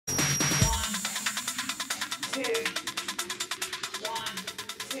2, 1,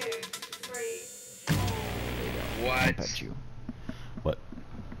 2, 3. What? Pet you. What?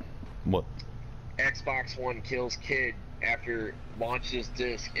 What? Xbox One kills kid after launches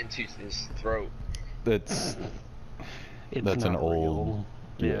disc into his throat. That's It's an not old.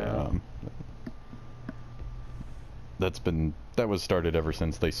 real. Yeah. That was started ever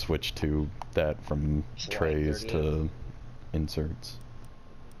since they switched to that from trays to inserts.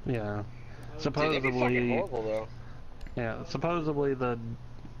 Yeah. Dude, that'd be fucking Supposedly, horrible though. yeah. Supposedly the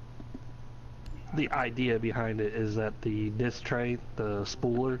idea behind it is that the disc tray, the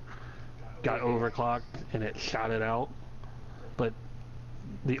spooler, got overclocked and it shot it out. But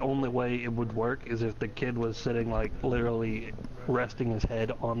the only way it would work is if the kid was sitting like literally resting his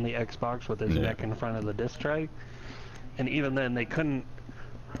head on the Xbox with his neck in front of the disc tray. And even then, they couldn't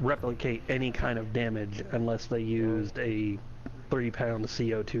replicate any kind of damage unless they used a 3-pound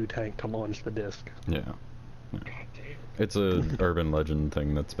CO2 tank to launch the disc. Yeah. God damn. It's a urban legend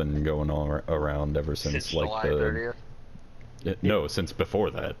thing that's been going on around ever since like July the 30th? no, since before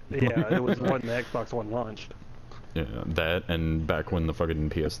that. Yeah, it was when the Xbox One launched. Yeah, that and back when the fucking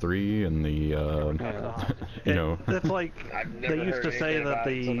PS3 and the you know, It's like I've never they used heard to say anything that about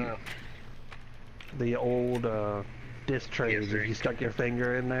it, so no. the old disc trays, if you stuck your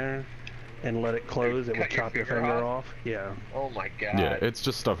finger in there and let it close, it would Cut your chop your finger finger off? off. Yeah. Oh my god. yeah, it's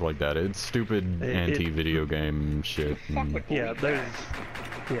just stuff like that. It's stupid anti-video game shit. Fuck And would Yeah, believe there's.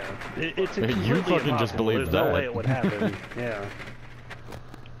 that? Yeah, it's a You completely fucking just impossible. believe There's that. no way it would happen. Yeah.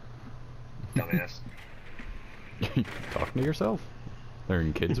 Dumbass. talking to yourself? They're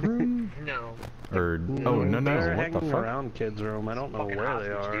in kids' room? No. Or oh no They're what the hanging fuck? around kids' room. I don't know Fucking where they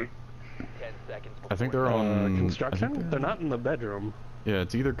hostage, are. dude. I think they're on Construction? They're not in the bedroom. Yeah,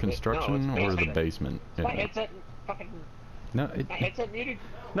 it's either construction it's or the basement. basement. My Yeah. headset fucking. No, it, My headset muted.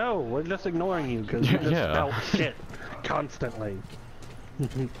 No, we're just ignoring you because you just Yeah. spout shit constantly.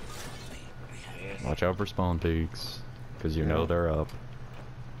 watch out for spawn peaks, because you know they're up.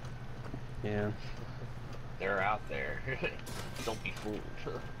 Yeah. They're out there. Don't be fooled.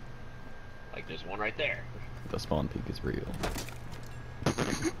 Like there's one right there. The spawn peak is real.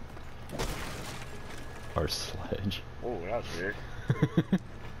 Our sledge. Oh, that was weird.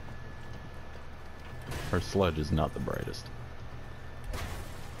 Our sledge is not the brightest.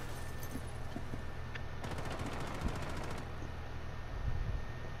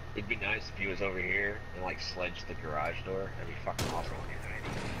 It'd be nice if he was over here and like sledged the garage door. That'd be fucking awesome on your night.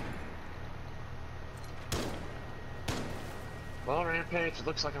 Well, Rampage, it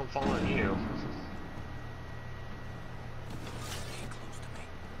looks like I'm following you.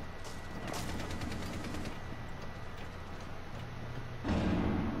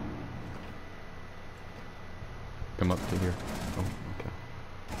 Come up to here. Oh, okay.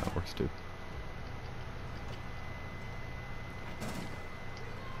 That works too.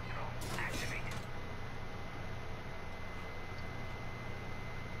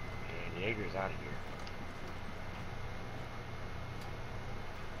 And Jaeger's out of here.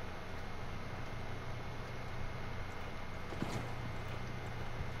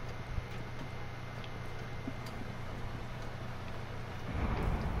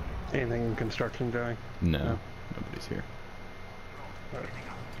 Anything in construction, Joey? No, nobody's here.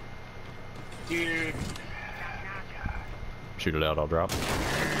 Dude. Shoot it out, I'll drop.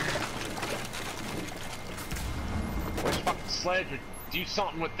 Where's fucking sledge? Do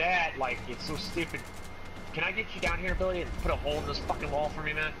something with that. Like, it's so stupid. Can I get you down here, Billy, and put a hole in this fucking wall for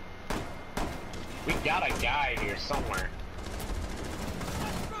me, man? We got a guy here somewhere.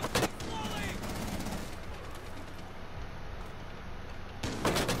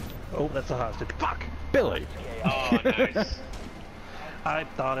 Oh, that's a hostage. Fuck! Billy! Oh, nice. I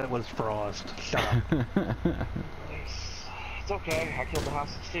thought it was Frost. Shut up. It's okay. I killed the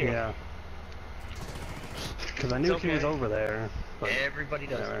hostage too. Yeah. Because I knew It's she was okay. over there. But Everybody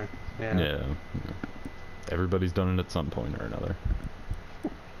does it. whatever. Yeah. Yeah. Everybody's done it at some point or another.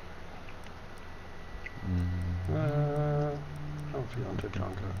 I'm feeling too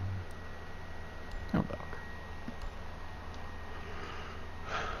drunk. Oh, dog.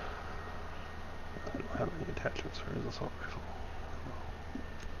 I don't have any attachments for his assault rifle.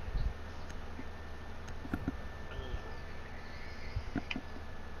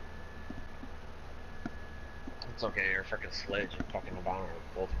 It's okay. Your freaking sledge and fucking Obama are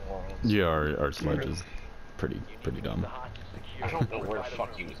both morons. Yeah, our sledge is pretty dumb. I don't know where the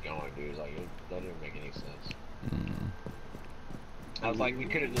fuck he was going, dude. Like, that didn't make any sense. I was like, we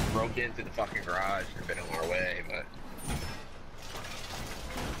could have just broke into the fucking garage and been on our way, but.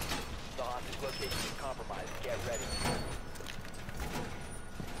 The hostage location is compromised. Get ready.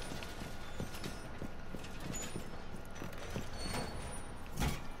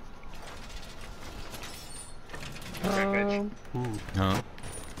 Huh?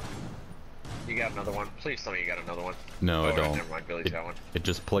 You got another one? Please tell me you got another one. No, I don't. Never mind, Billy's got one. It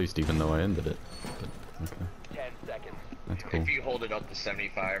just placed even though I ended it. But, okay. 10 seconds. That's cool. If you hold it up to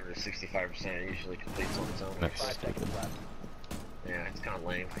 75 or 65%, it usually completes on its own. That's 5 seconds left. Yeah, it's kind of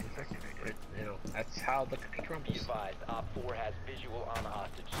lame. It, you know, that's how the cookie Be crumbles. advised, Op 4 has visual on the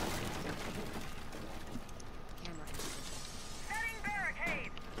hostage. Setting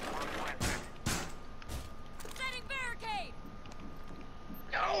barricade. Setting barricade.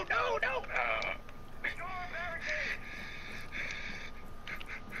 No, no, no!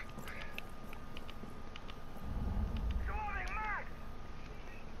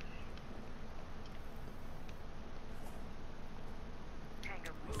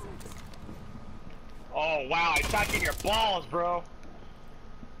 Oh wow, I shot you in your balls, bro.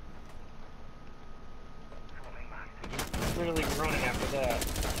 Literally running after that.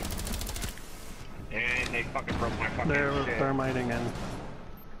 And they fucking broke my fucking They're shit. thermiting in.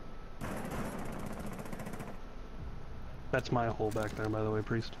 That's my hole back there, by the way,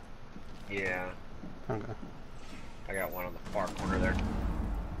 Priest. Yeah, Okay. I got one on the far corner there.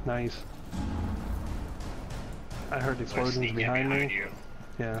 Nice. I heard I'm gonna explosions sneak in behind me. you.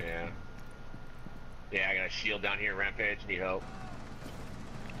 Yeah. Yeah. Yeah, I got a shield down here, Rampage. Need help.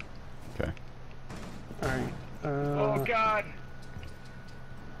 Okay. Alright. Oh god!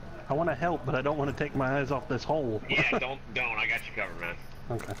 I want to help, but I don't want to take my eyes off this hole. Yeah, don't. I got you covered, man.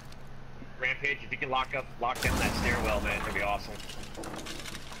 Okay. Rampage, if you can lock down that stairwell, man, that'd be awesome.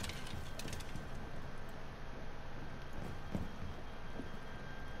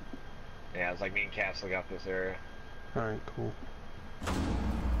 Yeah, it's like me and Castle got this area. Alright, cool.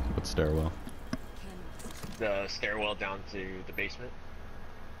 What stairwell? The stairwell down to the basement.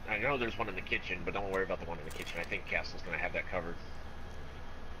 I know there's one in the kitchen, but don't worry about the one in the kitchen. I think Castle's gonna have that covered.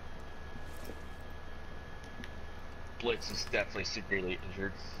 Blitz is definitely severely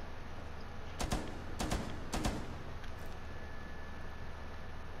injured.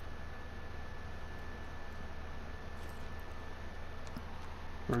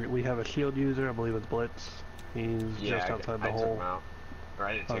 We have a shield user, I believe it's Blitz. He's just outside the I took hole. him out. Or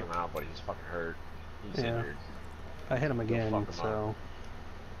I didn't take him out, but he's fucking hurt. He's Yeah. injured. I hit him again, fuck him so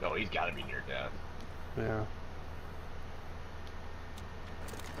No, he's gotta be near death. yeah.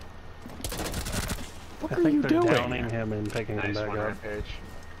 What I are think you they're doing? downing him and picking him Nice back one, up. Rampage.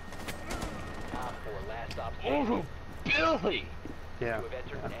 Op 4, last stop. Oh, Billy! Yeah. You have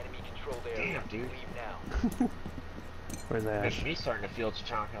entered an enemy controlled area. Damn, dude. Leave now. Where's That's Ash? me starting to feel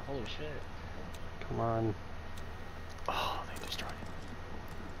Chachanka. Holy shit. Come on. Oh, they destroyed it.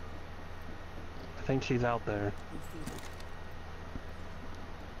 I think she's out there.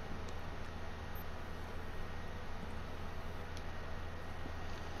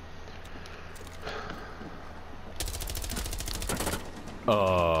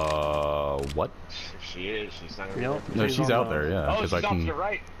 What? She is. She's not gonna Yep. No, she's on out the- there, yeah. Oh, Because she's I off to can. the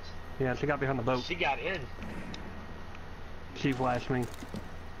right. Yeah, she got behind the boat. She got in. She flashed me. I'm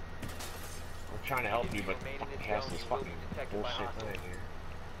trying to help you, but fucking Castle's fucking bullshit thing here.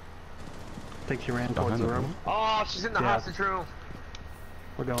 I think she ran Behind towards the the room. Oh, she's in the Yeah. hostage room.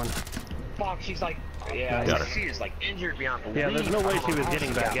 We're going. Fuck, she's like, yeah, Got her. she is like injured beyond belief. Yeah, there's no way she was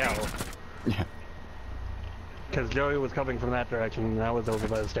getting back got out. me. Yeah. Because Joey was coming from that direction and I was over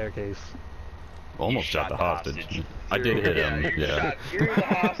by the staircase. Almost You shot the hostage. I did You're- hit him, yeah. You're the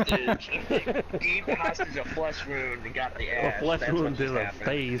hostage. Gave the hostage a flesh wound and got the A ass. flesh That's wound what to just the happened.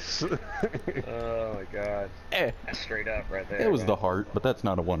 face. Oh my god. Eh, That's straight up right there. it was man. the heart, but that's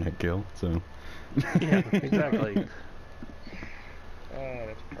not a one-hit kill, so. Yeah, exactly. Oh,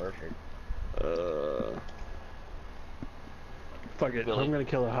 that's perfect. Fuck it. If Billy. I'm gonna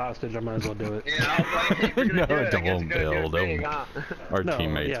kill a hostage, I might as well do it. Yeah, I was like, if you're gonna No, do it, I guess don't, you're gonna do Bill, it big, don't. huh? Our No,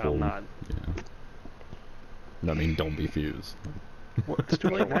 teammates yeah, will. I'm not. Yeah. I mean, don't be fused. It's too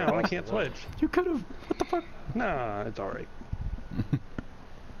late now, I can't switch. You could have. What the fuck? Nah, it's alright.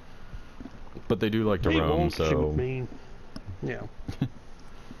 But they do like to They roam, won't so. shoot me. Yeah. Need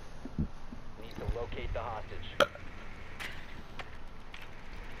to locate the hostage.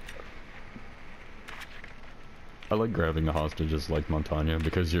 I like grabbing the hostages like Montana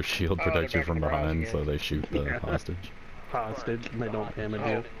because your shield Oh, protects they're you from back in the behind, garage so again. they shoot the Yeah. hostage. Hostage, and they don't damage Oh.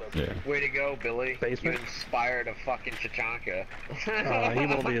 you. Yeah. Way to go, Billy. Basement? You inspired a fucking Chachanka. He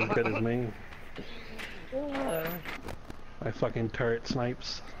won't be as good as me. My fucking turret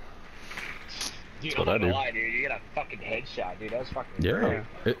snipes. Dude, That's I'm what I not gonna do. lie, dude. You got a fucking headshot, dude. That was fucking Yeah. great.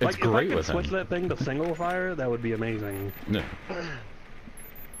 It's Like, great if I with could switch him. that thing to single fire, that would be amazing. Yeah. 10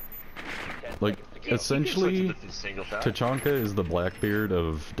 Like, seconds to go. essentially, You can switch it to single shot. Tachanka is the Blackbeard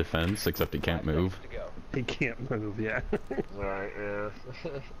of defense, except he can't 5 move. seconds to go. He can't move, yeah. Alright, yeah.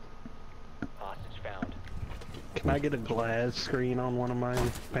 Hostage found. Can I get a glass screen on one of my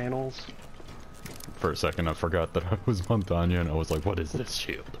panels? For a second, I forgot that I was Montana, and I was like, "What is this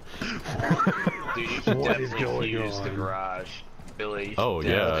shield?" Dude, you should What is definitely going use the on? garage. Billy. Oh Yeah,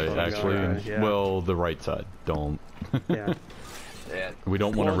 yeah, that's what I'm actually. going, yeah. Well, the right side. Don't. Yeah. Yeah. We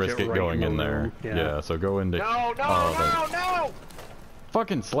don't want to Launch risk it it right going in in the there. room, yeah. Yeah. So go into. No, no, Oh, no, no!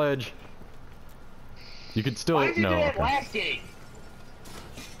 fucking sledge. You could still Why did you no. do that Okay. last game?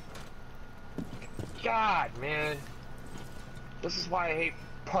 God, man. This is why I hate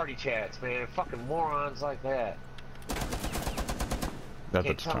party chats, man. Fucking morons like that. That's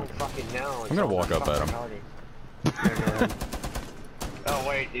Can't tell them fine. fucking no. I'm gonna walk up at him. Yeah, go ahead. Oh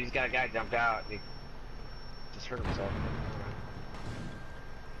wait, he's got a guy jumped out. He just hurt himself.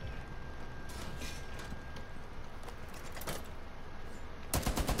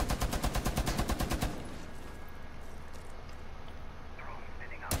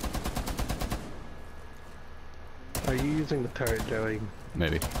 Are you using the turret, Joey?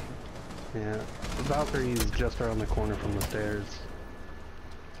 Maybe. Yeah. The Valkyrie's just around the corner from the stairs.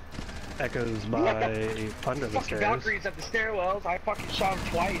 Echoes by under the Fucking stairs. Valkyrie's at the stairwells. I fucking shot him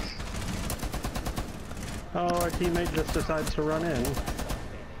twice. Oh, our teammate just decides to run in.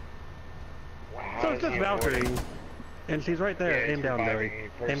 Wow. So it's just Valkyrie. And she's right there. Yeah, And down, surviving Joey. in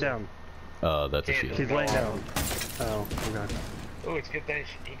person. And down. That's a Can't shield. She's laying down. Oh, okay. Oh, it's a good thing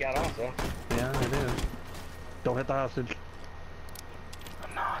he got off though. Yeah, it is. Don't hit the hostage.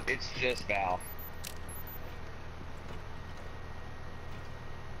 I'm not. It's just Val.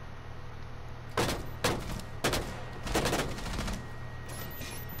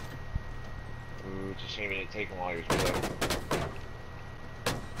 Ooh, it's a shame he didn't take him while he was reloading.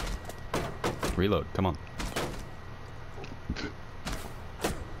 Reload. Come on.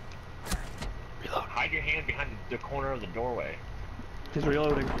 Reload. Hide your hand behind the corner of the doorway. He's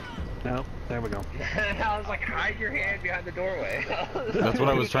reloading. No, there we go. I was like, hide your hand behind the doorway. That's what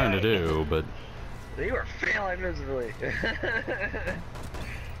I was trying to do, but You were failing miserably.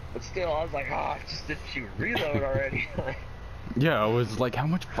 But still, I was like, oh, just did she reload already? yeah, I was like, how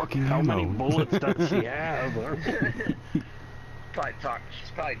much fucking How ammo? many bullets does she have?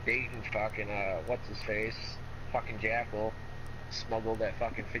 She's probably dating fucking, what's his face? Fucking Jackal. Smuggled that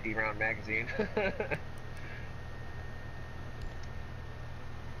fucking 50-round magazine.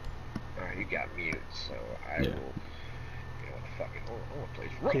 Alright, you got mute, so I will, fucking, I wanna play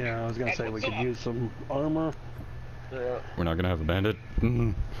Rook. Yeah, I was gonna say we could use some armor. We're not gonna have a bandit.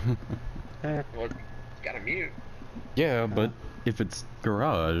 Eh. Well, gotta mute. Yeah, but if it's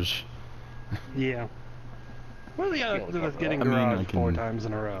garage, Yeah. Well, yeah, Feel the that's cover getting up. I mean, garage I 4 can- times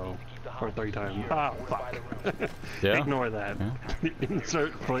in a row. Or 3 times. Ah, fuck. yeah. Ignore that. Yeah.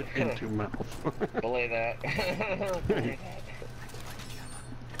 Insert foot into mouth. Belay that. Belay that.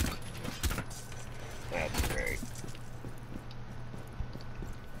 That's great.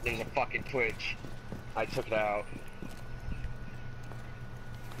 There's a fucking Twitch. I took it out.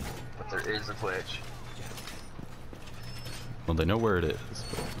 But there is a Twitch. Well, they know where it is.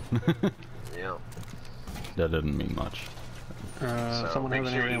 But Yeah. that doesn't mean much. So, Someone make have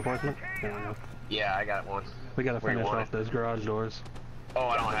any sure you- reinforcement? There we go. Yeah, I got one. We gotta Where you finish want off it? those garage doors. Oh,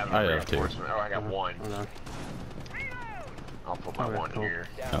 I don't have I a have two. reinforcement. Oh, I got one. Okay. I'll put my Okay, one cool. here.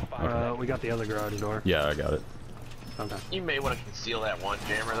 Down Oh, 5 okay. We got the other garage door. Yeah, I got it. Okay. You may want to conceal that one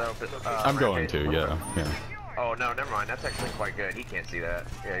jammer though. But, I'm going Rampage. to, yeah, yeah. Oh no, never mind. That's actually quite good. He can't see that.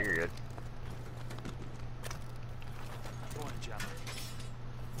 Yeah, you're good.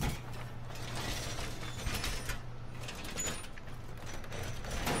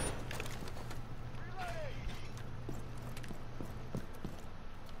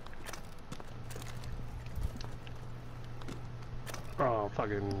 Oh,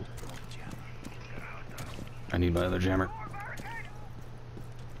 fucking. I need my other jammer.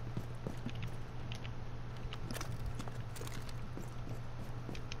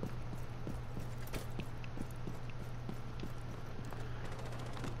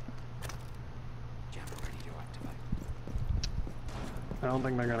 I don't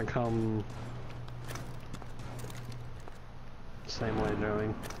think they're gonna come. Same way, Joey.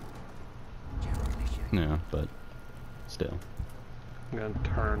 Yeah, but still. I'm gonna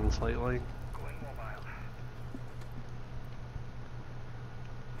turn slightly.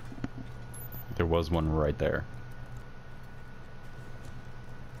 There was one right there.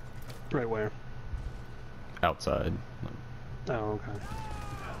 Right where? Outside. Oh, okay.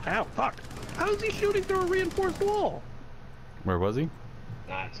 Ow, fuck! How is he shooting through a reinforced wall? Where was he?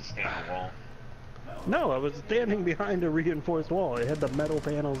 Nah, it's a standing wall. No, I was standing behind a reinforced wall. It had the metal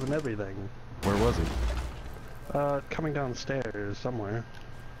panels and everything. Where was he? Coming downstairs somewhere.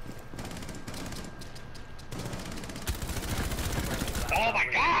 Oh my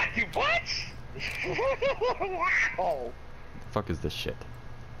god, dude, what? Wow! Fuck is this shit?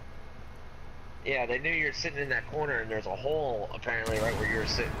 Yeah, they knew you were sitting in that corner and there's a hole apparently right where you were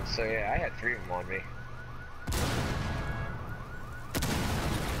sitting, so yeah, I had 3 of them on me.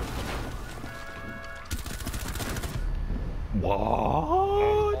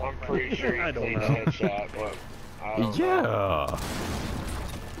 What? I'm pretty sure I you don't cleaned know. headshot, but I don't know. Yeah.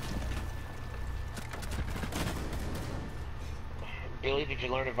 Billy, did you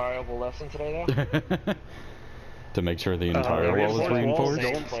learn a valuable lesson today though? To make sure the entire wall is reinforced walls reinforced?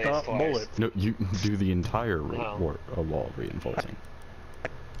 don't Place stop twice. bullets. No, you do the entire No. wall reinforcing.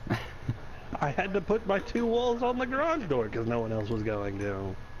 I had to put my 2 walls on the garage door because no one else was going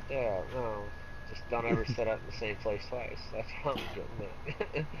to. Yeah, no. Just don't ever set up in the same place twice. That's how I'm getting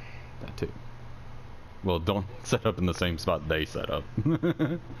it. That too. Well, don't set up in the same spot they set up.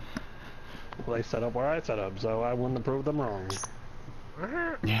 Well, they set up where I set up, so I wouldn't have proved them wrong.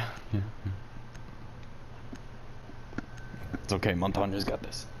 Yeah. It's okay, Montanya's got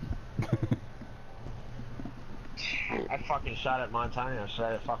this. I fucking shot at Montana. I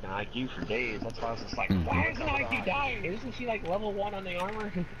shot at fucking IQ for days. That's why I was just like, why isn't IQ dying? Isn't she like level 1 on the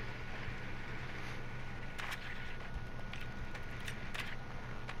armor?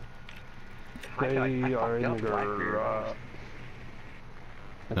 They are in the garage.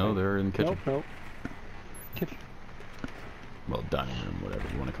 No, they're in the kitchen. Nope. Kitchen. Well, dining room, whatever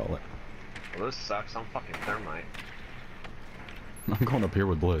you want to call it. Well, this sucks. I'm fucking thermite. I'm going up here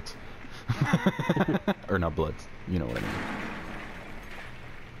with Blitz. Or not Blitz, you know what I mean.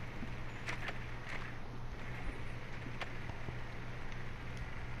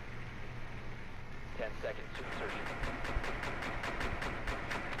 Seconds to insertion.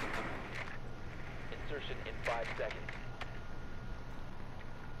 Insertion in 5 seconds.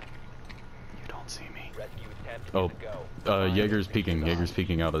 You don't see me. Rescue attempt Oh, is a go. Jaeger's peeking. Jaeger's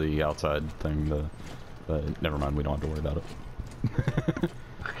peeking out of the outside thing. Never mind. We don't have to worry about it.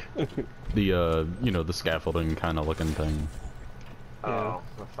 The you know, the scaffolding kind of looking thing. Oh,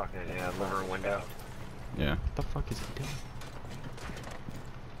 the fucking living room window. Yeah. What the fuck is he doing?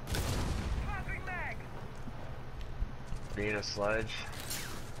 Being a sledge.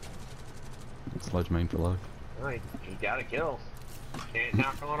 Sledge main for luck. Oh, he got a kill. Can't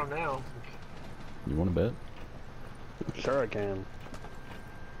knock on him now. You want to bet? Sure I can.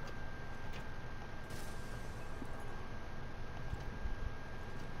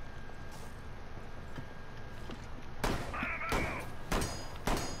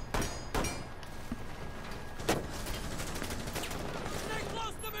 Stay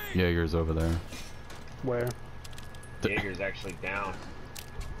close to me! Jaeger's over there. Where? Jaeger's actually down.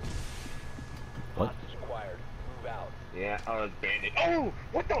 What? Hostage acquired. Move out. Yeah, oh, it's bandit. Oh,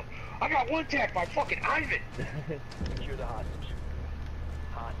 what the? I got one tap by fucking Ivan. Secure the hostage.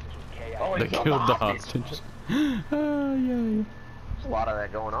 Hostage was KI. Oh, They killed killed the the hostage. hostages. Oh, yay. There's a lot of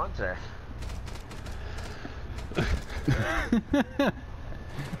that going on today.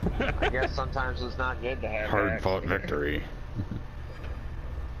 I guess sometimes it's not good to have Hard that. fought victory.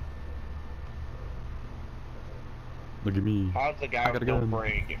 Look at me. How's the I guy gotta with no go.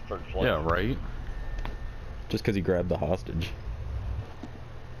 brain get first place? Yeah, right? Just because he grabbed the hostage.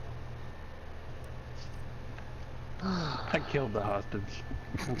 I killed the hostage.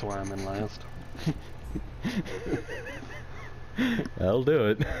 That's why I'm in last. That'll do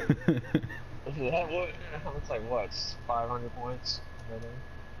it. Is that what? It's like what? 500 points?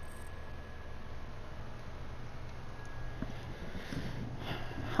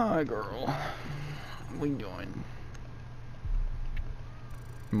 Hi, girl. What you doing?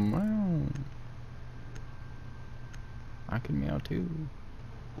 Meow. I can meow too.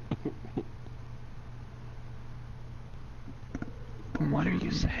 What are you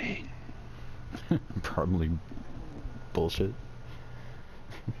saying? Probably bullshit.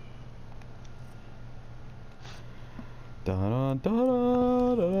 Da da da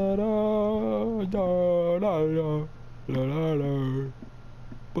da da da da da da da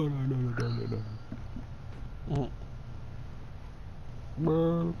da.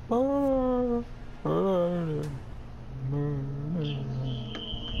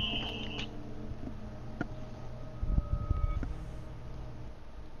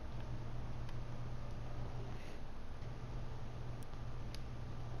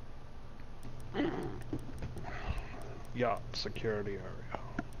 Yacht security area.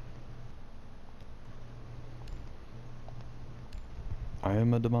 I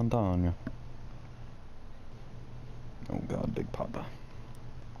am a de montagne. Oh god, Big Papa.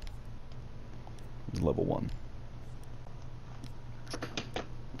 He's level 1.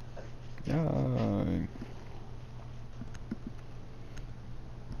 Yeah.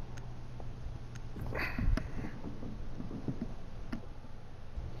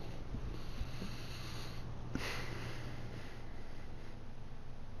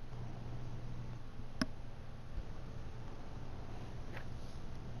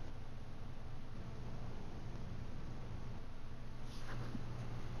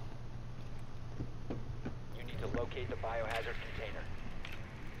 You need to locate the biohazard container.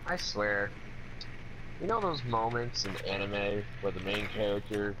 I swear. You know those moments in anime where the main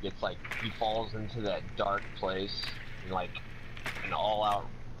character gets like, he falls into that dark place and like an all-out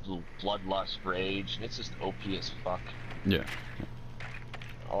bloodlust rage, and it's just OP as fuck. Yeah.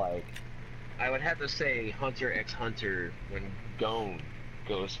 Like, I would have to say Hunter x Hunter when Gon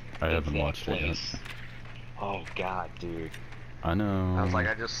goes I into haven't that watched it yet. place. Oh god, dude. I know. I was like,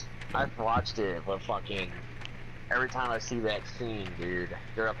 I've watched it, but fucking every time I see that scene, dude,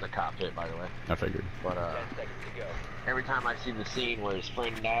 they're up in the cockpit, by the way. I figured. But 10 seconds to go. every time I see the scene where his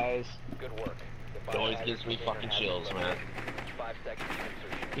friend dies, Good work. The it always biohazard gives me container fucking has been chills, man. located. 5 seconds to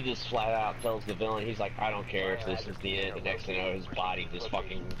insertion. He just flat out tells the villain, he's like, I don't care if this is the end. The next thing you know, his body just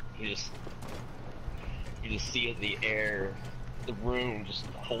fucking, you just see it in the air, the room, just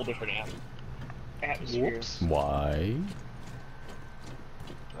a whole different atmosphere. Whoops. Why?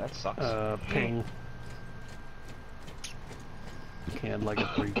 That sucks. Ping. You had like a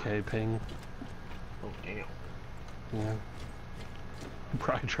 3K ping. Oh damn. Yeah.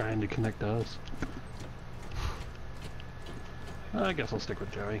 Probably trying to connect to us. I guess I'll stick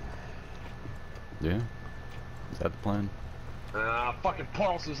with Joey. Yeah. Is that the plan? Fucking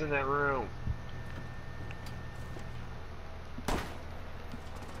Pulse is in that room.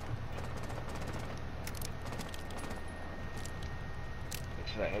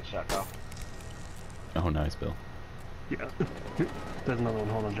 Thanks for that headshot, pal. Oh, nice, Bill. Yeah. There's another one.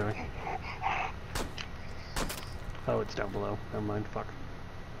 Hold on, Joey. Oh, it's down below. Never mind. Fuck.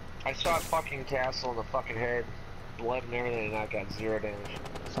 I shot fucking Castle in the fucking head, blood and everything, and I got 0 damage.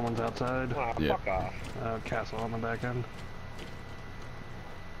 Someone's outside. Ah, Yeah. fuck off. Castle on the back end.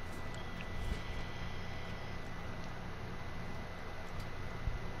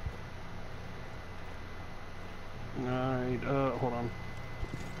 Alright, hold on.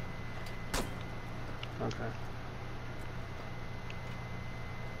 Okay.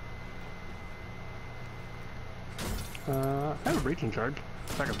 I have a breaching charge.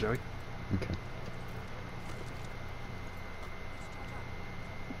 Back up, Joey. Okay.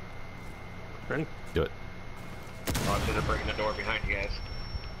 Ready? Do it. Oh, I should have breaking the door behind you guys.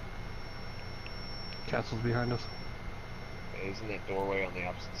 Castle's behind us. He's in that doorway on the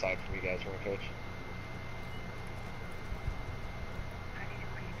opposite side from you guys, right, Coach?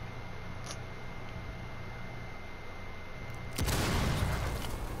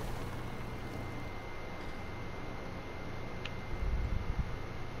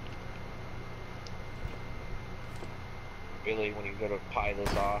 Billy, when you go to pie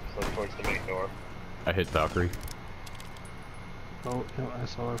this off, look towards the main door. I hit Valkyrie. Oh, yeah, I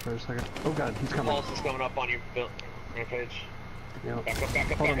saw her for a second. Oh god, he's coming. Pulse is coming up on your rampage. Yeah. Back up,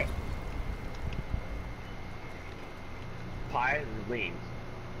 back up, Hold back on. up. Pie and lean.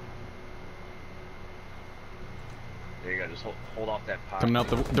 There you go, just hold off that pie. Coming out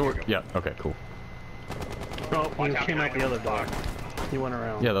the door. There you go. Yeah, okay, cool. Oh, Watch he out came out behind the you. other door. He went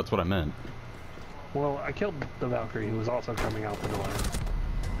around. Yeah, that's what I meant. Well, I killed the Valkyrie who was also coming out the door.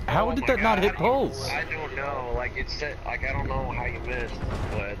 How Oh did my that not God, hit Pulse? I don't know, like it said, like I don't know how you missed,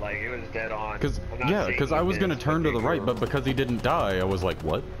 but like it was dead on. Cause I'm not yeah, saying cause you I was gonna missed, turn but to the you right, were- but because he didn't die, I was like,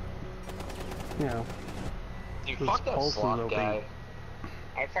 what? Yeah. Dude, His fuck that pulse is slot OP. guy.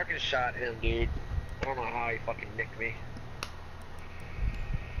 I fucking shot him, dude. I don't know how he fucking nicked me.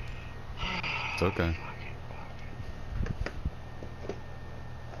 It's okay.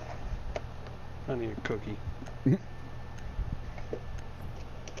 I need a cookie. You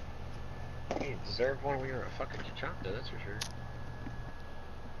deserved one when you were a fucking chachanta, that's for sure.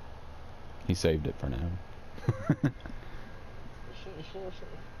 He saved it for now.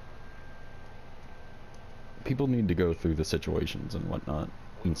 People need to go through the situations and whatnot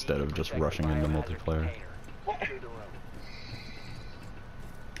instead of just rushing into multiplayer. Secure the room.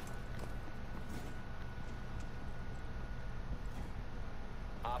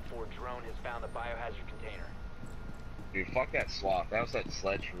 Op 4 drone has found the biohazard container. Dude, fuck that sloth. That was that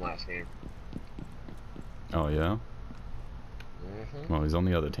sledge from last game. Oh yeah? Mm-hmm. Well, he's on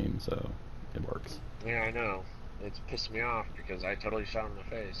the other team, so it works. Yeah, I know. It's pissed me off because I totally shot him in the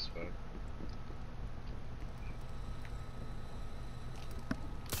face, but...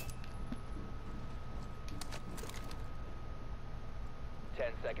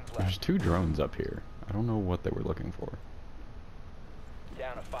 seconds There's left. 2 drones up here. I don't know what they were looking for.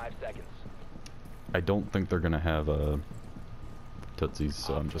 Down to 5 seconds. I don't think they're gonna have Tootsies,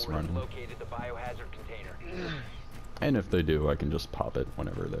 so I'm Op just 4 has running. located the biohazard container. And if they do, I can just pop it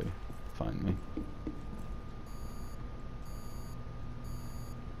whenever they find me.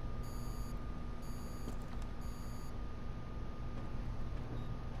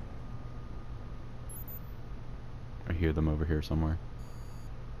 I hear them over here somewhere.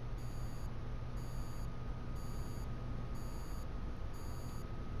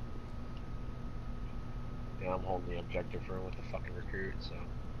 Yeah, I'm holding the objective room with the fucking recruit, so.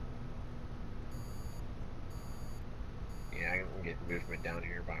 Yeah, I can get movement down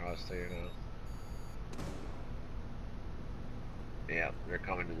here by us too now. Yeah, they're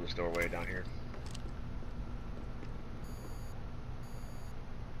coming to this doorway down here.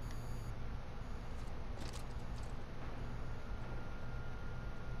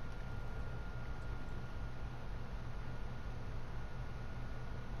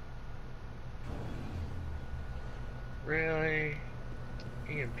 Really?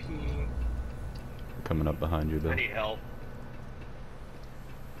 EMP? Coming up behind you, though. I need help.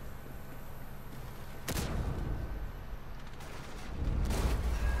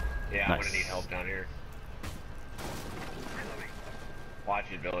 Yeah, I'm Nice. gonna need help down here. Watch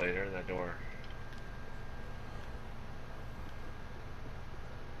it, Billy. They're in that door.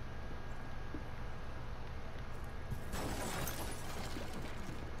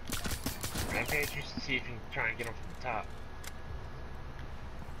 Rampage, just to see if you can try and get them from the top.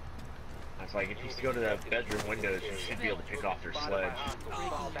 It's like if you go to the bedroom windows, you should be able to pick off their sledge. Breaking your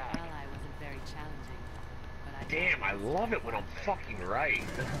ally wasn't very challenging, but I Damn, I love it when I'm fucking right.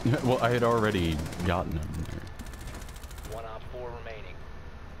 Well, I had already gotten him there. 1 op 4 remaining.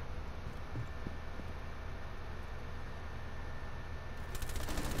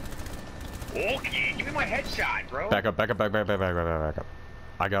 Okay, give me my headshot, bro. Back up, back up, back up.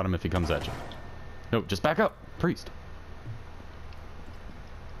 I got him if he comes at you. No, just back up, priest.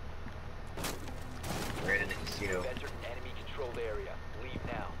 Right in the casino. Enter enemy controlled area. Leave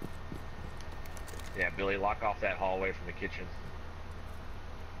now. Yeah, Billy, lock off that hallway from the kitchen.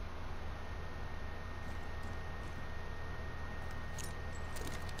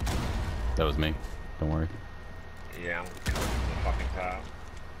 That was me. Don't worry. Yeah, I'm coming from the fucking top.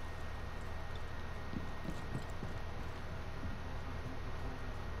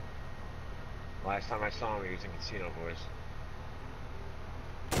 Last time I saw him, he was in casino, boys.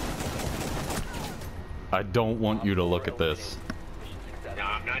 I don't want you to look at this. No,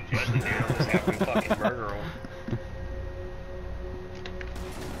 I'm not judging you. I'm just having to fucking murder him.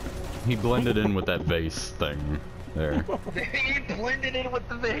 He blended in with that vase thing there. He blended in with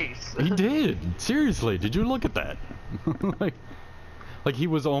the vase. He did. Seriously, did you look at that? like he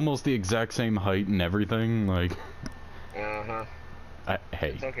was almost the exact same height and everything. Like, Uh-huh.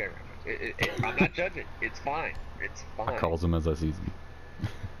 hey, It's okay, man. I'm not judging. It's fine. It's fine. I calls him as I sees him.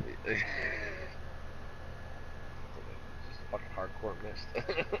 Just a fucking hardcore mist.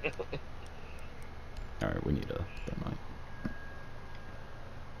 All right, we need a thermite.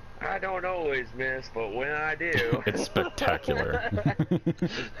 I don't always miss, but when I do, It's spectacular.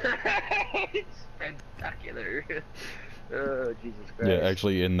 it's spectacular. Oh, Jesus Christ. Yeah,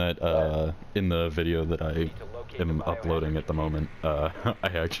 actually, in that in the video that I am uploading at the moment, I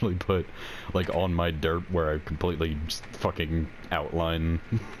actually put like on my dirt where I completely just fucking outline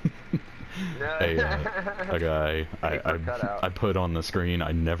a guy. I put on the screen.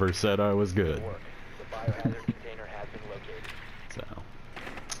 I never said I was good. The biohazard container has been located. So,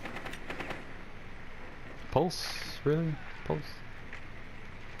 Pulse, really? Pulse?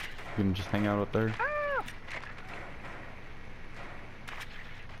 You can just hang out up there.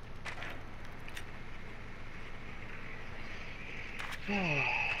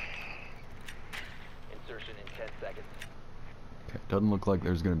 Insertion in 10 seconds. Okay, doesn't look like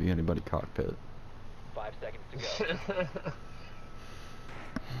there's gonna be anybody cockpit. 5 seconds to go.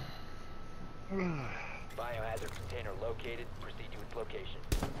 Biohazard container located. Proceed to its location.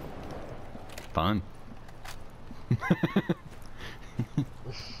 Fine.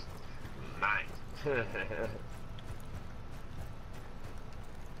 Nice.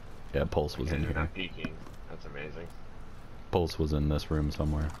 Yeah, Pulse was in You're here. not peeking. That's amazing. Pulse was in this room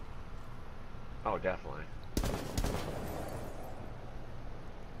somewhere. Oh, definitely.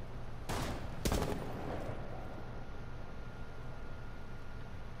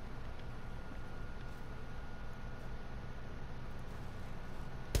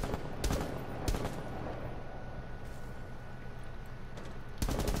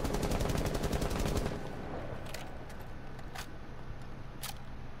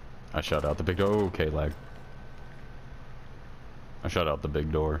 I shut out the big door. Okay, lag. I shut out the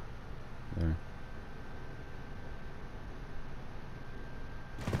big door. There.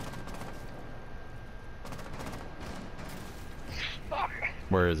 Fuck.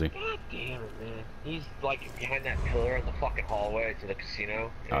 Where is he? God damn it, man. He's like behind that pillar in the fucking hallway to the casino.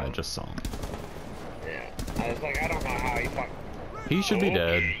 You know? I just saw him. Yeah. I was like, I don't know how he fucking... He should be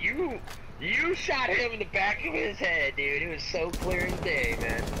dead. You shot him in the back of his head, dude. It was so clear as day,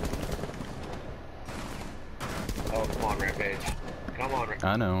 man. Oh, come on, Rampage. Come on, Rampage.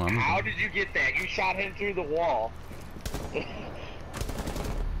 I know. How did you get that? You shot him through the wall.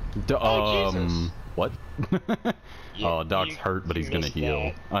 Oh, Jesus. What? Yeah, oh, Doc's hurt, but he's gonna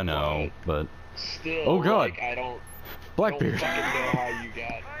heal. That, I know, but... Still, oh, God. like, I don't Blackbeard. fucking know how you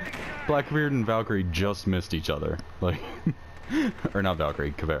got... Blackbeard and Valkyrie just missed each other. Like... or not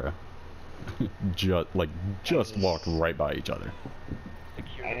Valkyrie, Kavera. just walked right by each other.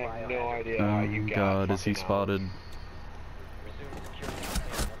 I have no idea how you got... Oh, God, is he spotted?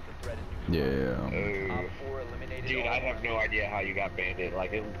 Yeah. Dude, I have no idea how you got banded.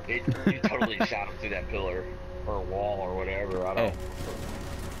 Like, you totally shot him through that pillar or wall or whatever. I don't.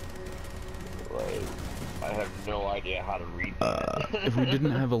 Like, I have no idea how to read that. If we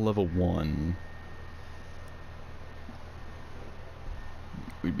didn't have a level 1,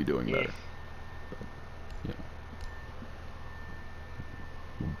 we'd be doing better. But, yeah.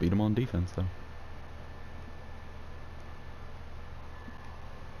 We'll beat him on defense, though.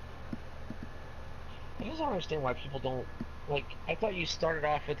 I just don't understand why people don't, like, I thought you started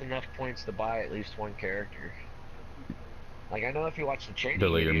off with enough points to buy at least one character. Like, I know if you watch the training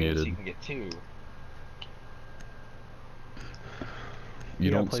Billy, you're videos, muted. you can get 2. You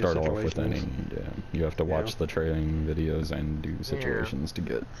don't start off with any, yeah. You have to watch the training videos and do situations to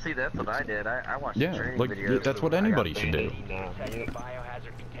get... See, that's what I did. I watched the training videos. That's what anybody should do.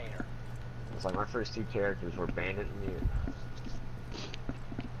 Biohazard container. It's like my first 2 characters were Bandit and Mute.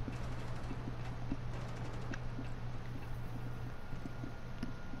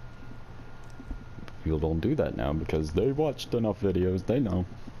 People don't do that now because they watched enough videos. They know.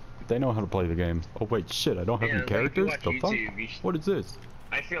 They know how to play the game. Oh wait, shit! I don't have any characters. The fuck? What is this?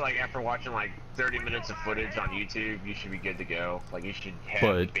 I feel like after watching like 30 minutes of footage on YouTube, you should be good to go. Like you should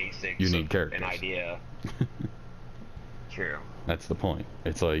have the basics. You need characters. An idea. True. That's the point.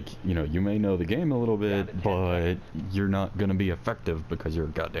 It's like, you know, you may know the game a little bit, but you're not gonna be effective because you're a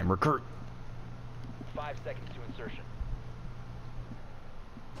goddamn recruit. 5 seconds to insertion.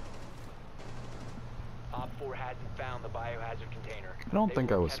 Op 4 hasn't found the biohazard container. I don't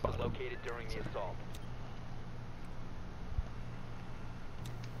think I was spotted. Located during the assault.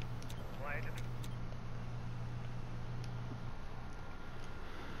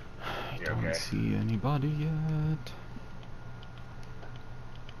 I don't see anybody yet.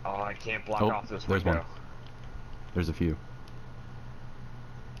 Oh, I can't block off this window. There's one. There's a few.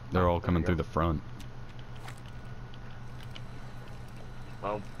 They're all coming through the front.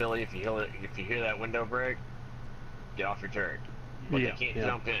 Well, Billy, if you hear that window break, get off your turret. But they can't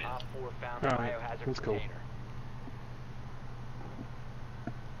jump in. Op 4 found the biohazard that's cool. container.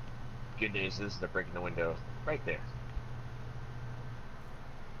 Good news is they're breaking the window right there.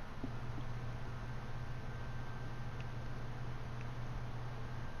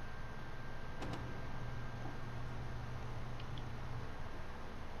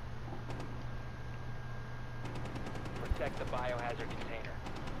 Protect the biohazard container.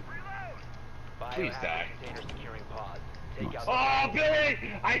 Please die. Container securing pods. Take out Oh, Billy!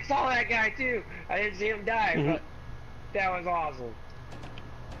 I saw that guy too. I didn't see him die, but that was awesome.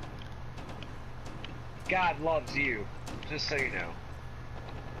 God loves you, just so you know.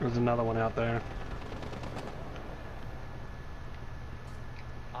 There's another one out there.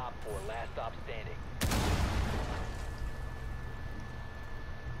 Op 4, last stop standing.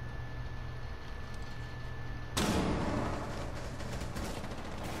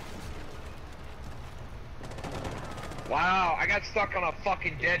 Wow, I got stuck on a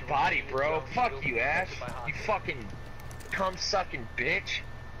fucking dead body, bro. Fuck you, Ash. You fucking cum-sucking bitch.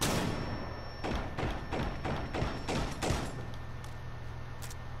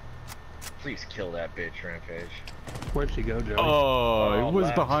 Please kill that bitch, Rampage. Where'd she go, Joey? Oh, it was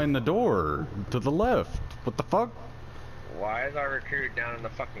left. behind the door. To the left. What the fuck? Why is our recruit down in the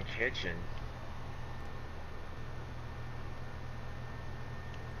fucking kitchen?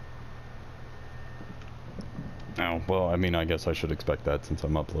 Oh, well, I mean, I guess I should expect that since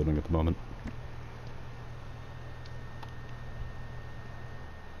I'm uploading at the moment.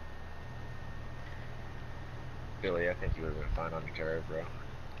 Billy, I think you would have been fine on the turret, bro.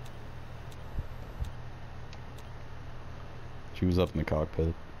 She was up in the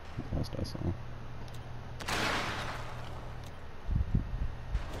cockpit. Last I saw.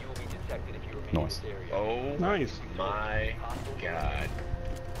 You will be detected if you remain Nice. in this area. Oh Nice. my god.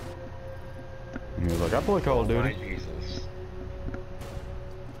 And he was like, I play Call of Oh my Duty. Jesus.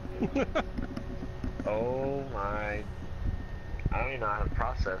 Oh my. I don't even know how to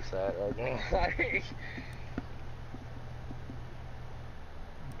process that right now.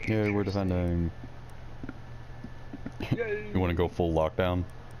 Yeah, we're defending. You want to go full lockdown?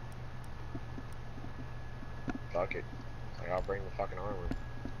 Fuck it. Like, I'll bring the fucking armor.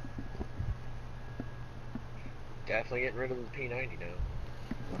 Definitely getting rid of the P90 now.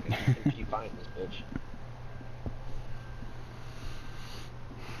 Fucking keep buying this bitch.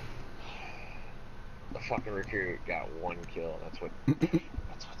 The fucking recruit got 1 kill. That's what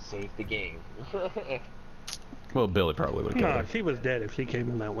saved the game. Well, Billy probably would have Nah, killed she was dead if she came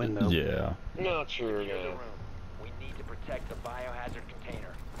in that window. her. Yeah. No, true, Secure the no. room. We need to protect the biohazard container.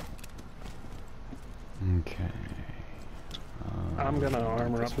 Okay. I'm gonna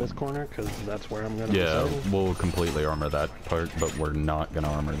armor up this corner because that's where I'm gonna. Yeah, be setting. we'll completely armor that part, but we're not gonna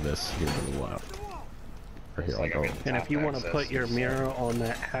armor this here to the left. Or here, I'll Like, go. I mean, And if you want to access put your is- mirror on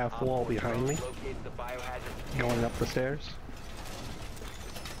that half wall behind me, Located the biohazard going up the stairs.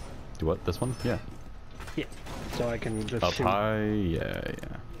 Do what? This one? Yeah. Yeah. So I can just Up shoot. high? Yeah,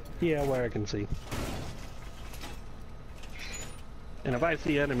 yeah. Yeah, where I can see. And if I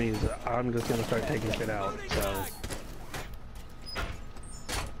see enemies, I'm just gonna start taking shit out. So 5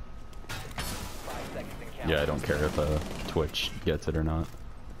 seconds and count. Yeah, I don't care if Twitch gets it or not.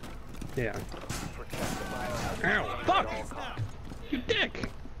 yeah. Protect the biohazard Ow! container Fuck! at all costs. You dick!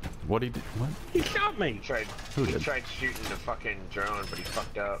 What he did? What? He shot me. Who He did? tried shooting the fucking drone, but he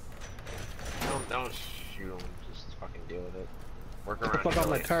fucked up. Don't shoot him. Just fucking deal with it. Work the around. fuck on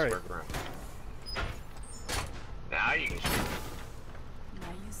my Just turret. work around. Now you can shoot.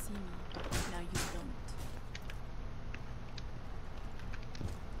 Now you see me. Now you don't.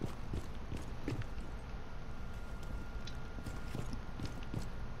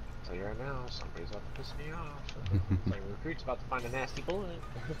 I'll tell you right now, somebody's about to piss me off. It's like recruit's about to find a nasty bullet.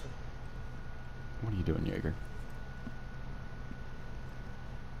 What are you doing, Jaeger?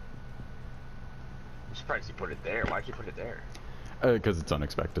 I'm surprised you put it there. Why'd you put it there? Because it's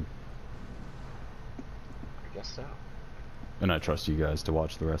unexpected. I guess so. And I trust you guys to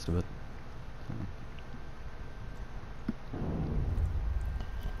watch the rest of it.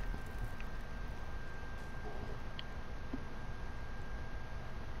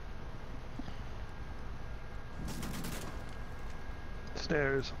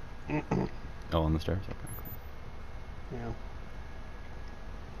 Stairs. Oh, on the stairs? Okay, cool. Yeah.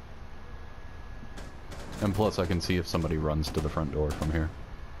 And plus, I can see if somebody runs to the front door from here.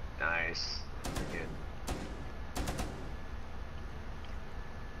 Nice. Good.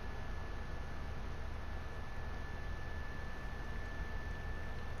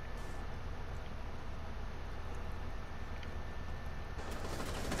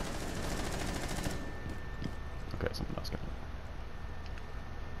 Okay, someone else got it.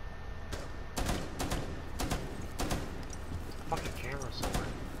 Fucking camera somewhere.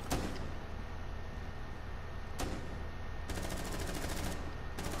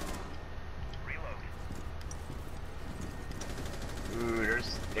 Ooh,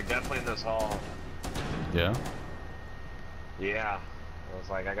 they're definitely in this hall. Yeah? Yeah. I was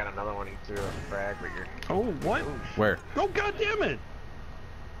like, I got another one. He threw a frag, but you're. Oh, what? Where? Oh, god damn it!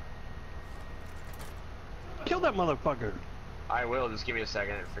 Kill that motherfucker. I will. Just give me a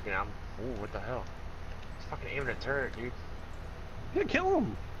second. Freaking, ooh, what the hell? He's fucking aiming a turret, dude. Yeah, kill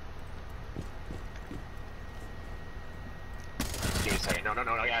him. Just give me a second.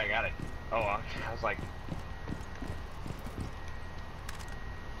 No, yeah, I got it. Oh, I was like.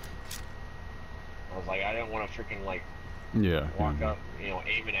 I didn't want to freaking like Yeah. walk yeah. up,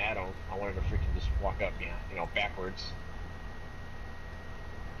 aiming at him. I wanted to freaking just walk up, backwards.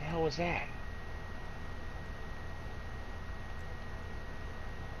 What the hell was that?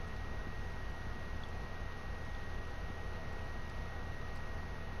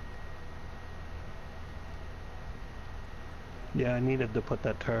 Yeah, I needed to put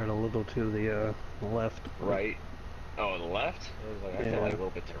that turret a little to the left. Right. Oh, the left? I was like, I feel like a little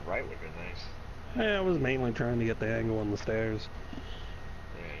bit to the right would have been nice. Yeah, I was mainly trying to get the angle on the stairs.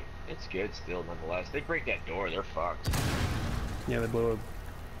 Right. It's good still, nonetheless. They break that door, they're fucked. Yeah, they blew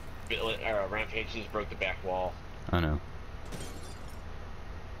Rampage just broke the back wall. I know.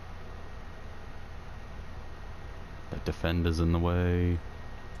 That defend is in the way.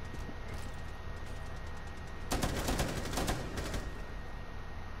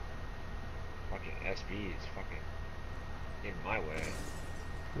 Fucking SB is fucking in my way.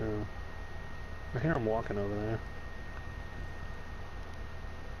 hear him walking over there.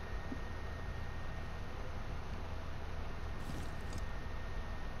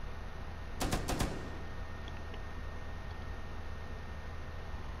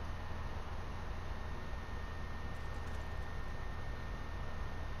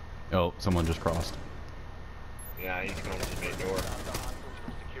 Oh, someone just crossed. Yeah, he's going to the main door. Stop the hostiles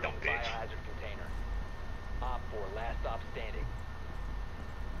from securing Dumb the bitch. biohazard container. Op 4, last stop standing.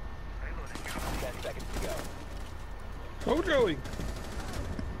 10 seconds to go. Oh, Joey!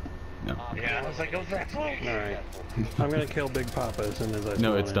 No. Op Yeah, I 4 was like, go for that flank. Alright. successful. I'm gonna kill Big Papa as soon as I No,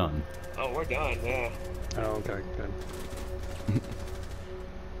 spawn it's in. done. Oh, we're done, yeah. Oh, okay, good.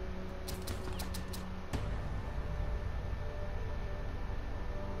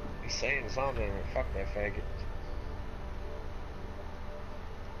 He's saying something. Fuck that faggot.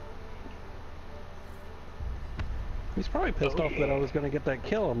 He's probably pissed Oh, off that I yeah. was gonna get that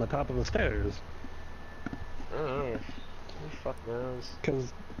kill on the top of the stairs. I don't know. Who the fuck knows?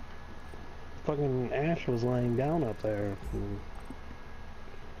 Because fucking Ash was laying down up there. And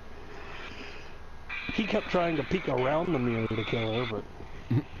he kept trying to peek around the mirror to kill her,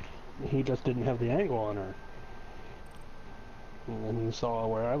 but he just didn't have the angle on her. And then he saw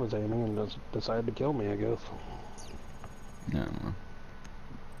where I was aiming and just decided to kill me, I guess. I don't know.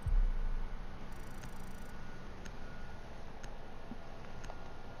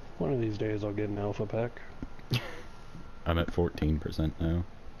 One of these days I'll get an alpha pack. I'm at 14% now.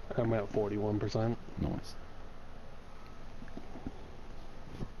 I'm at 41%. Nice.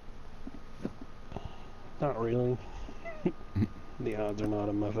 Not really. The odds are not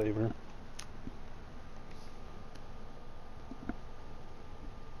in my favor.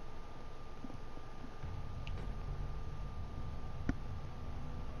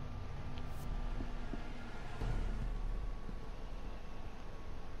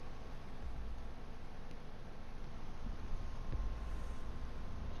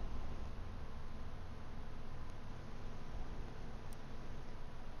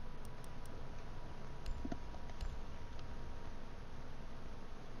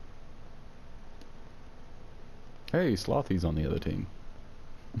 Hey, Slothy's on the other team.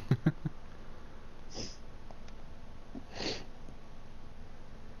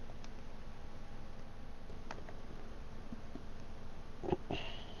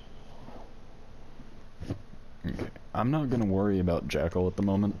 Okay. I'm not gonna worry about Jackal at the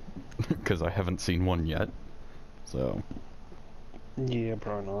moment, because I haven't seen one yet. So, Yeah,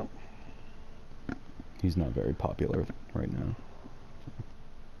 probably not. he's not very popular right now.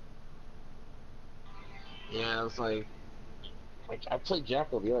 Yeah, it's like I played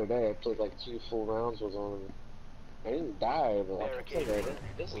Jackal the other day. I played like 2 full rounds with him. I didn't die, but like I played Barricade.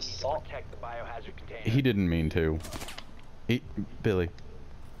 right. This We is need to salt. protect the biohazard container. He didn't mean to. Billy.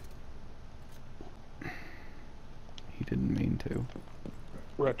 He didn't mean to.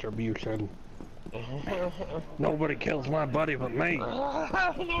 Retribution. Nobody kills my buddy but me.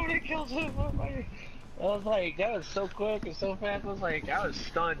 Nobody kills him. I was like, that was so quick and so fast. I was like, I was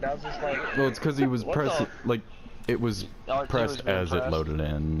stunned. I was just like, Well, it's because he was What pressing, the- like, it was Oh, it pressed was being as it pressed. loaded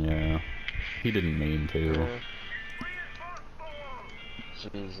in, yeah. He didn't mean to.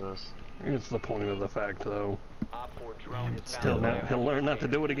 Jesus. It's the point of the fact, though. Op 4 drone is Still found. not- he'll learn not to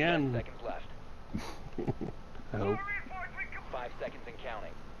do it again. 10 seconds left. I hope. 5 seconds and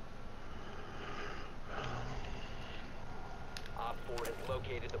counting. Op 4 has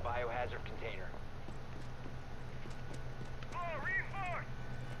located the biohazard container.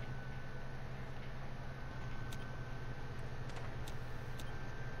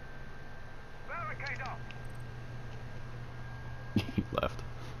 He left.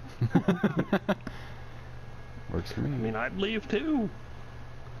 Works for I me. mean, I'd leave too.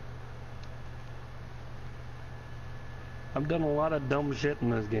 I've done a lot of dumb shit in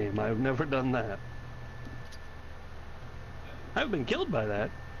this game. I've never done that. I've been killed by that.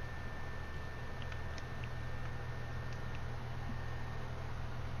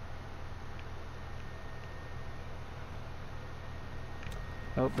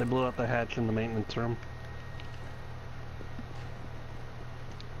 Oh, they blew out the hatch in the maintenance room.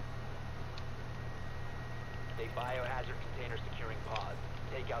 A biohazard container securing pods.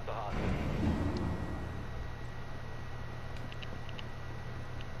 Take out the hostage.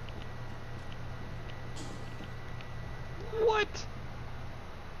 What?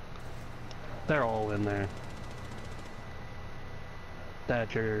 They're all in there.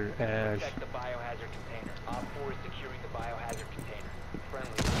 Thatcher, Ash. Protect the biohazard container. Op 4 is securing the biohazard container.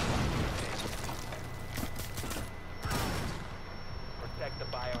 Friendly. Protect the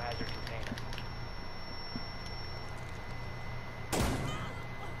biohazard container.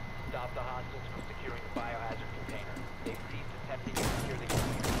 Stop the hostiles from securing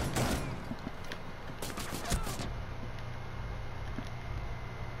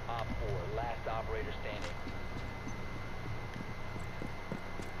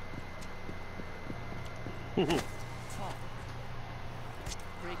Breaking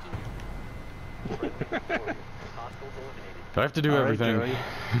in. Hostiles eliminated. Do I have to do All right, everything? Joey.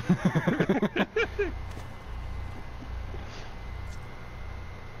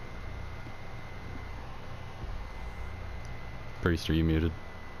 Priest, are you muted?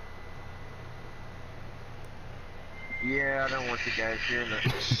 Yeah, I don't want you guys hearing the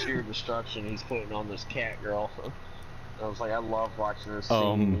sheer destruction he's putting on this cat girl. I was like, I love watching this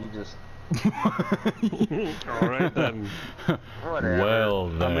scene. You just All right then. whatever. Well I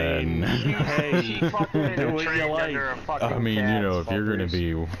then. mean, hey, She fucking do what you trained like. under a fucking I mean, you know, if you're gonna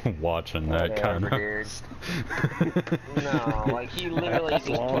fuckers. be watching that kind Whatever, of. No, like he literally just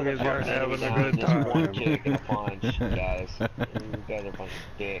long put a as you're fucking having a down good and just one time. kick and a punch, guys. You guys are a bunch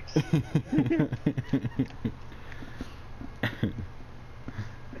of dicks.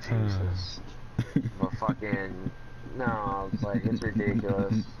 Jesus. But fucking no, it's like it's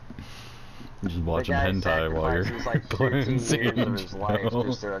ridiculous. Just The watching guy hentai while you're sacrifices like 15 playing years of his life Siege.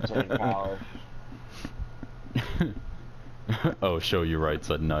 just to attain power. Oh, show you right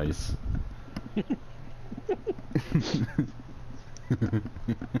said nice.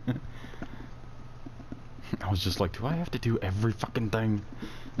 I was just like, do I have to do every fucking thing?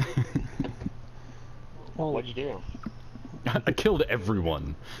 Well, What'd you do? I killed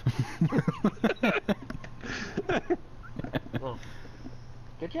everyone. Oh.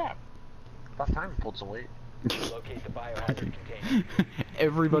 Good job. About time you pulled some weight. Locate the biohazard container.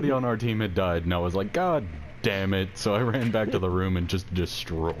 Everybody on our team had died, and I was like, God damn it. So I ran back to the room and just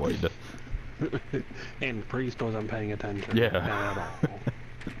destroyed. and Priest wasn't paying attention. Yeah. At all.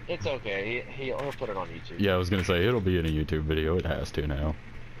 It's okay. He'll put it on YouTube. Yeah, I was gonna say, it'll be in a YouTube video. It has to now.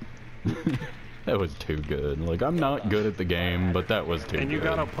 That was too good. Like, I'm not good at the game, but that was too good. And you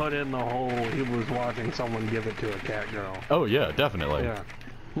gotta put in the whole, he was watching someone give it to a cat girl. Oh, yeah, definitely. Yeah.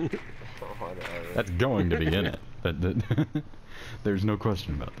 Whatever. That's going to be in it. There's no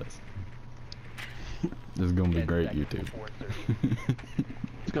question about this. This is gonna be 10 great seconds YouTube. before insertion.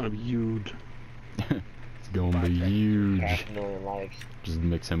 It's gonna be huge. It's gonna be huge. 500,000 likes. Just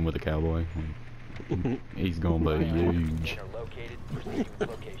mix him with a cowboy. He's gonna be huge. Container located. Proceed with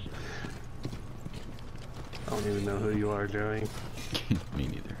location. I don't even know who you are, Joey. Me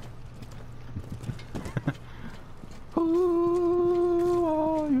neither. Who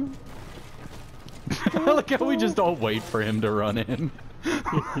are you? Look how we just all wait for him to run in.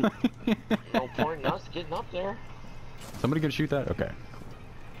 No point in us getting up there. Somebody gonna shoot that? Okay.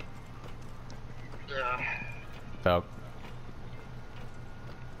 Valk.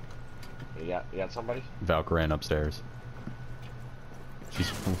 You got somebody? Valk ran upstairs. She's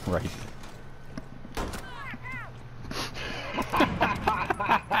right.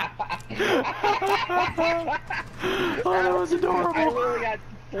 Oh, that was adorable. I literally got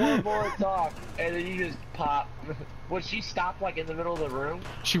 4 bullets off, and then you just pop. Was she stopped like in the middle of the room?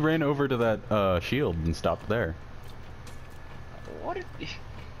 She ran over to that shield and stopped there. What if?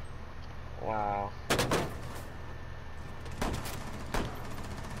 Wow.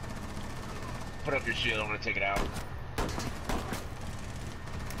 Put up your shield. I'm gonna take it out.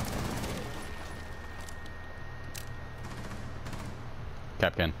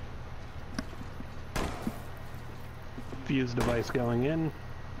 Capcan. Fuse device going in.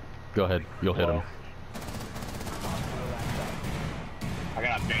 Go ahead. You'll hit him. I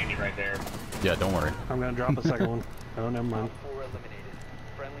got a bandit right there. Yeah, don't worry. I'm gonna drop a second one. Oh, never mind. 4 eliminated.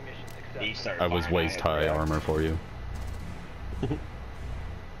 Friendly mission He success. started I was firing waist at high it. armor for you.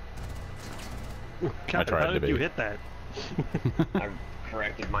 God, tried how to did be. you hit that? I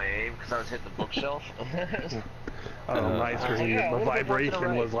corrected my aim because I was hitting the bookshelf. Oh, my screen. yeah, a The little bit more to the vibration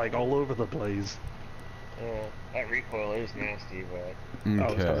right. was like all over the place. That recoil is nasty, but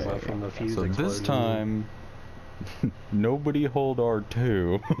Oh, it's Okay. from the fuse So this explosion. time, nobody hold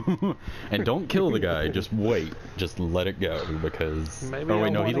R2. And don't kill the guy, just wait. Just let it go, because... Maybe oh wait, I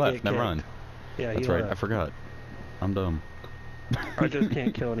no, he wanna left. get Never kicked. mind. Yeah, That's he right, I left. forgot. I'm dumb. I just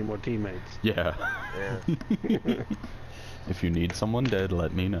can't kill any more teammates. Yeah. yeah. If you need someone dead,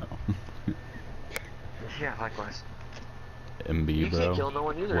 let me know. Yeah, likewise. MB, You bro. can't kill no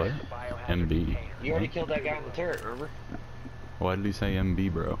one either. What? Biohazard MB. container. You already killed that guy in the turret, remember? Why did he say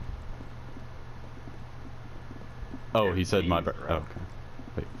MB, bro? Oh, he said my... MB, bro. Oh, okay.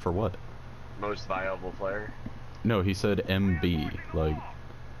 Wait, for what? Most viable player. No, he said MB. Like,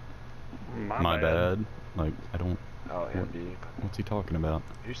 my bad. Like, I don't... Oh, MD. What's he talking about?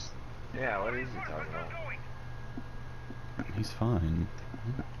 Yeah, what is he talking about? He's fine.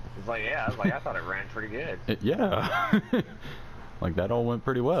 He's like, yeah, I was like, I thought it ran pretty good. Yeah. Like, that all went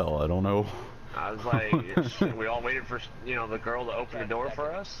pretty well. I don't know. I was like, we all waited for, you know, the girl to open the door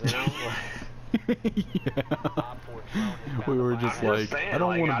for us, you know? Yeah. Op 4 drone has We found were the just I'm like, just saying, I don't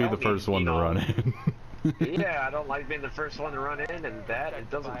like, want I to be don't the first need, one you to know, run in. Yeah, I don't like being the first one to run in and that. It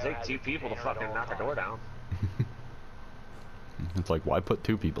doesn't take two people to fucking knock a door down. It's like, why put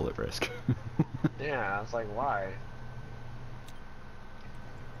two people at risk? Yeah, it's like, why?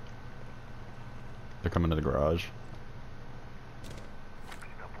 They're coming to the garage.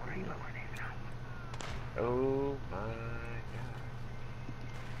 Oh my god.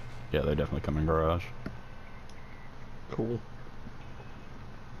 Yeah, they definitely come in garage. Cool.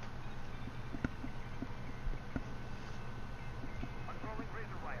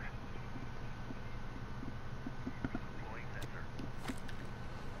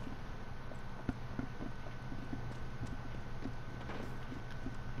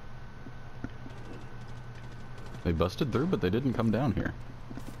 They busted through, but they didn't come down here.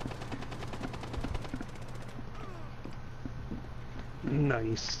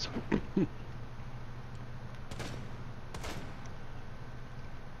 Nice.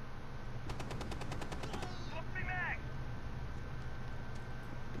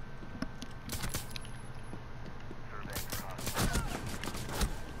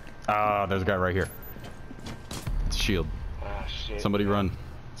 Ah, there's a guy right here. It's a shield. Ah, shit. Somebody run.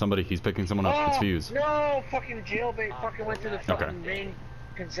 Somebody, he's picking someone up. It's Fuse. No! Fucking jailbait fucking went through the fucking main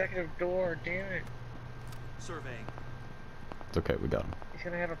consecutive door, damn it. Surveying. It's okay, we got him. He's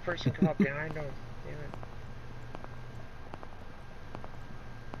gonna have a person come up behind him, damn it.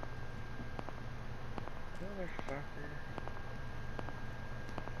 Motherfucker.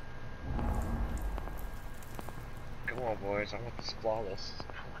 Come on, boys, I want this flawless.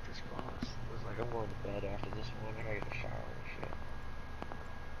 I want this flawless. It was like, I'm going to bed after this one. I gotta get a shower and shit.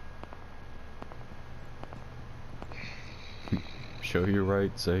 Show your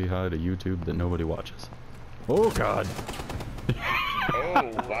right, say hi to YouTube that nobody watches. Oh god.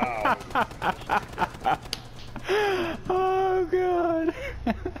 Oh, wow. Oh god.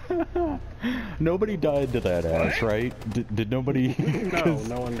 Nobody died to that ass, right? Did nobody? No,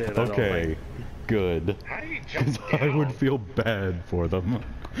 no one did. I don't Okay, think. good. How do you jump Because down? I would feel bad for them.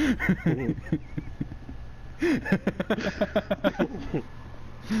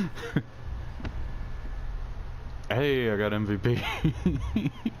 Hey, I got MVP.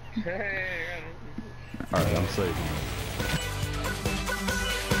 Hey, Alright, I'm safe.